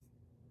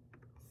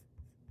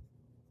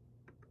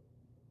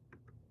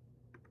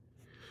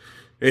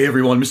Hey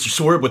everyone, Mr.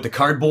 Swerb with the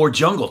Cardboard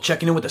Jungle,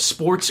 checking in with a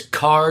sports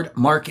card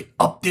market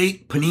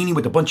update. Panini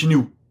with a bunch of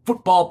new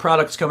football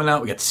products coming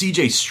out. We got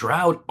CJ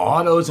Stroud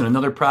autos and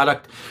another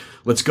product.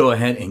 Let's go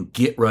ahead and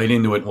get right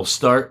into it. We'll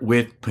start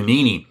with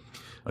Panini.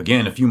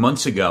 Again, a few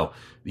months ago,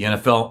 the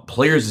NFL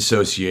Players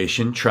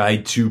Association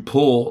tried to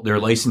pull their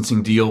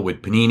licensing deal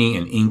with Panini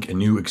and ink a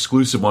new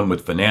exclusive one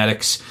with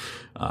Fanatics.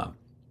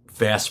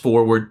 Fast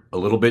forward a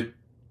little bit,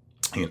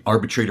 an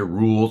arbitrator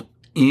ruled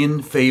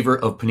in favor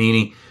of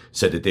Panini,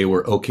 said that they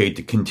were okay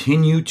to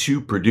continue to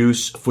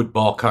produce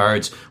football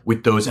cards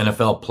with those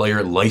NFL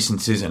player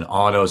licenses and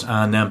autos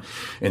on them.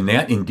 And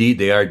that indeed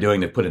they are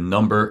doing. They put a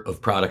number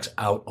of products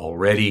out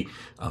already.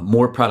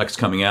 More products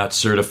coming out.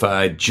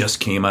 Certified just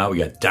came out. We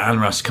got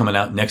Donruss coming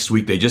out next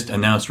week. They just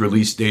announced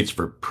release dates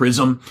for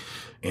Prism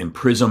and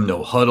Prism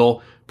No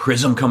Huddle.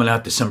 Prism coming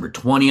out December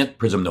 20th.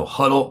 Prism No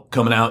Huddle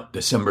coming out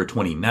December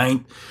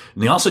 29th.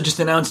 And they also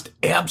just announced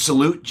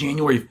Absolute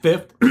January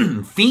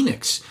 5th.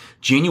 Phoenix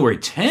January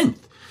 10th.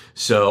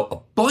 So a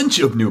bunch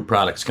of new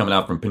products coming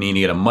out from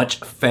Panini at a much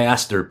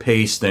faster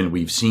pace than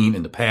we've seen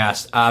in the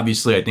past.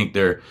 Obviously, I think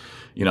they're,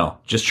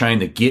 just trying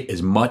to get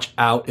as much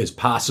out as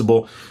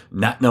possible,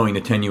 not knowing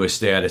the tenuous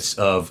status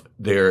of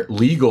their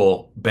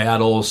legal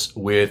battles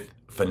with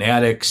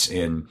Fanatics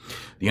and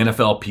the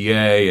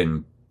NFLPA,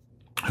 and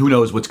who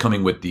knows what's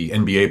coming with the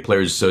NBA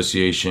Players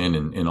Association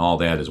and all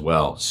that as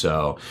well.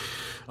 So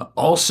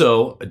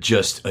also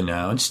just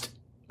announced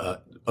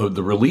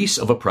the release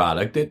of a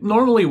product that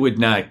normally would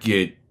not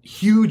get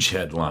huge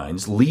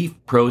headlines. Leaf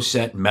Pro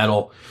Set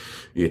Metal.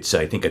 It's,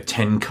 I think, a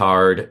 10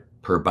 card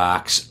per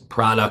box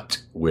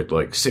product with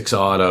like 6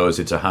 autos.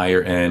 It's a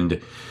higher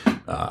end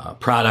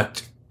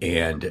product.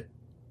 And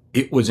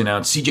it was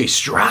announced CJ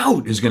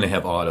Stroud is going to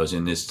have autos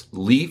in this.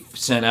 Leaf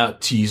sent out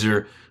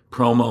teaser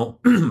promo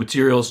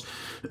materials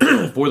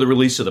for the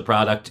release of the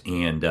product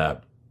and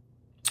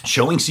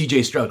showing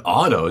CJ Stroud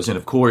autos. And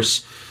of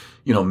course,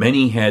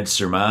 many had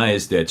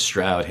surmised that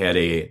Stroud had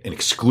an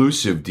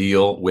exclusive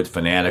deal with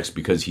Fanatics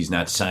because he's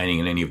not signing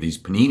in any of these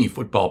Panini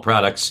football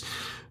products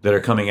that are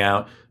coming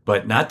out,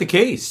 but not the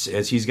case,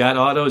 as he's got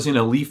autos in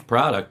a Leaf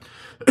product.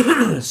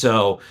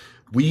 So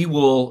we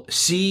will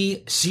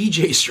see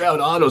CJ Stroud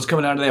autos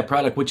coming out of that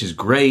product, which is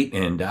great.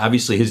 And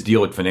obviously his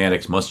deal with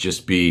Fanatics must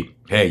just be,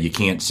 hey, you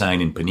can't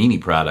sign in Panini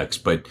products,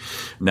 but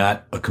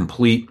not a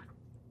completely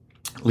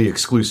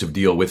exclusive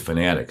deal with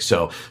Fanatics.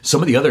 So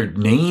some of the other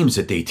names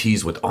that they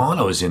tease with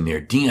autos in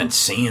there: Deion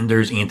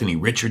Sanders, Anthony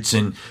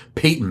Richardson,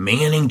 Peyton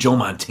Manning, Joe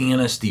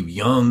Montana, Steve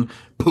Young,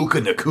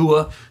 Puka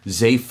Nacua,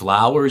 Zay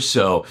Flowers.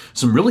 So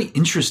some really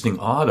interesting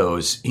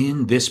autos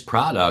in this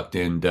product.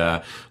 And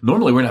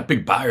normally we're not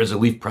big buyers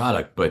of Leaf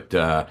product, but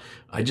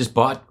I just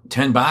bought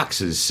 10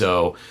 boxes.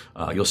 So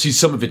you'll see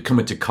some of it come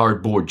into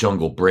Cardboard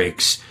Jungle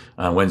breaks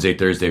on Wednesday,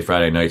 Thursday,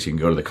 Friday nights. You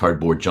can go to the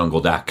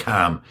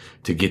cardboardjungle.com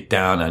to get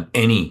down on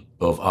any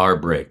of our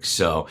breaks.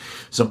 So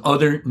some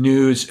other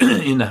news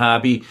in the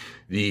hobby,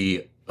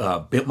 the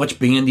much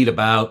bandied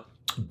about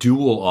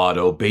dual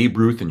auto, Babe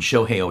Ruth and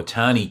Shohei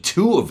Ohtani,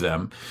 2 of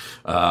them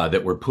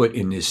that were put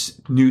in this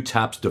new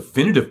Topps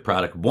definitive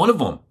product. One of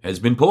them has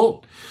been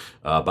pulled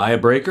by a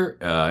breaker,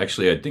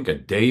 actually I think a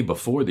day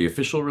before the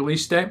official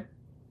release day.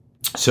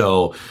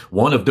 So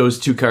one of those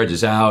 2 cards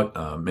is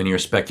out. Many are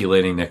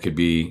speculating that could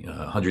be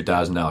a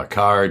 $100,000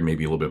 card,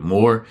 maybe a little bit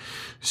more.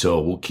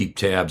 So we'll keep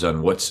tabs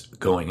on what's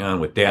going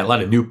on with that. A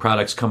lot of new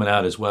products coming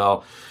out as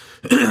well.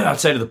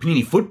 Outside of the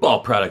Panini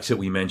football products that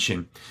we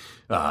mentioned,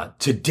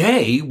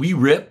 today we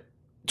rip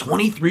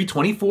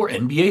 23-24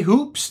 NBA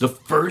Hoops, the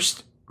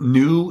first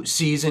new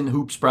season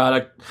Hoops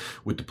product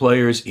with the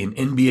players in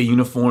NBA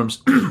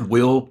uniforms.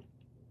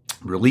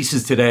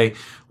 Releases today.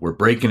 We're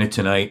breaking it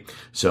tonight.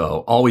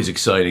 So always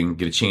exciting.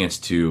 Get a chance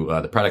to,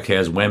 the product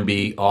has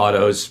Wemby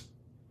autos,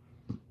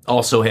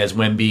 also has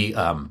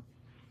Wemby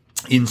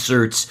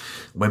inserts,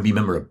 Wemby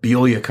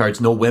memorabilia cards,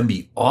 no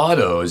Wemby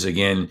autos.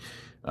 Again,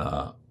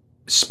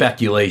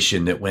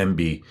 speculation that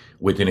Wemby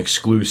with an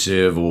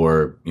exclusive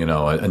or,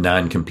 a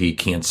non-compete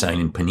can't sign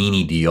in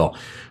Panini deal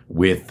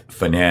with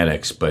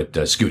Fanatics.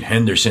 But Scoot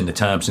Henderson, the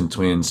Thompson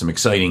twins, some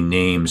exciting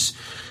names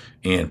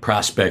and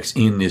prospects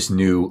in this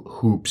new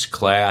Hoops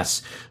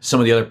class.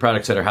 Some of the other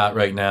products that are hot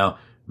right now: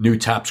 new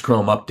Topps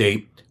Chrome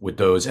update with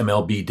those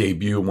MLB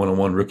debut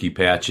 101 rookie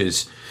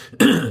patches.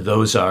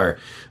 Those are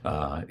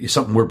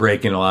something we're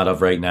breaking a lot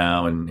of right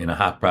now, and a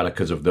hot product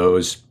because of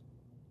those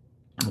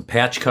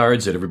patch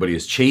cards that everybody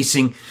is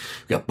chasing. We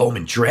got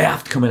Bowman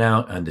Draft coming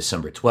out on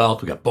December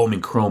 12th. We got Bowman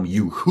Chrome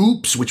U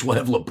Hoops, which will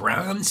have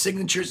LeBron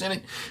signatures in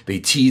it. They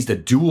teased a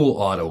dual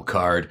auto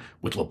card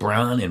with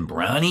LeBron and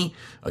Bronny.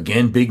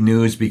 Again, big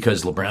news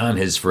because LeBron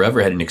has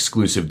forever had an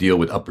exclusive deal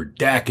with Upper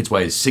Deck. It's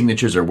why his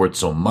signatures are worth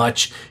so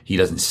much. He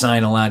doesn't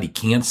sign a lot. He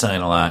can't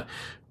sign a lot,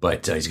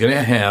 but he's going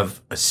to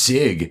have a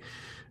SIG,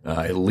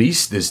 at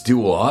least this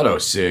dual auto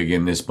SIG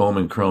in this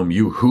Bowman Chrome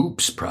U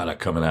Hoops product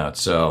coming out.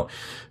 So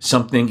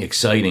something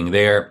exciting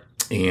there,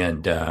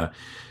 and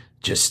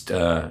just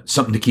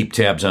something to keep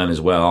tabs on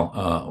as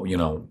well.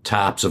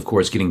 Topps, of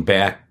course, getting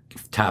back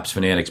Topps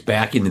Fanatics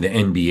back into the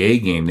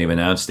NBA game. They've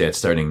announced that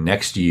starting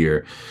next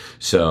year.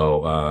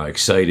 So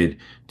excited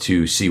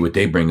to see what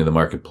they bring to the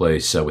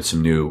marketplace with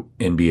some new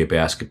NBA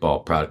basketball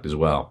product as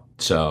well.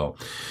 So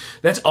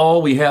that's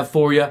all we have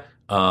for you.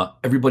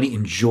 Everybody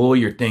enjoy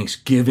your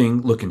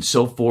Thanksgiving. Looking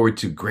so forward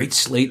to a great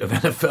slate of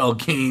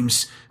NFL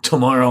games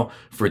tomorrow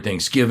for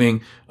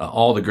Thanksgiving.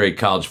 All the great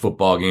college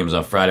football games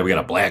on Friday. We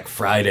got a Black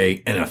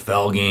Friday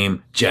NFL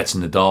game, Jets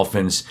and the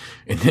Dolphins,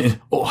 and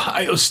then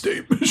Ohio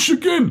State,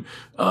 Michigan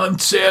on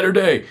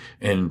Saturday,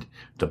 and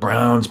the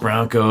Browns,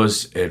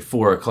 Broncos at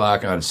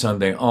 4:00 on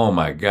Sunday. Oh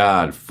my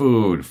God,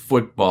 food,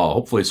 football,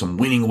 hopefully some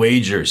winning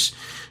wagers,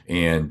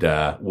 and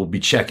we'll be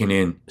checking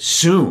in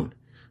soon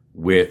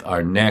with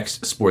our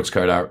next sports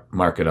card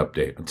market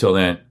update. Until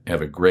then,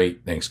 have a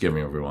great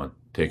Thanksgiving, everyone.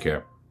 Take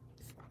care.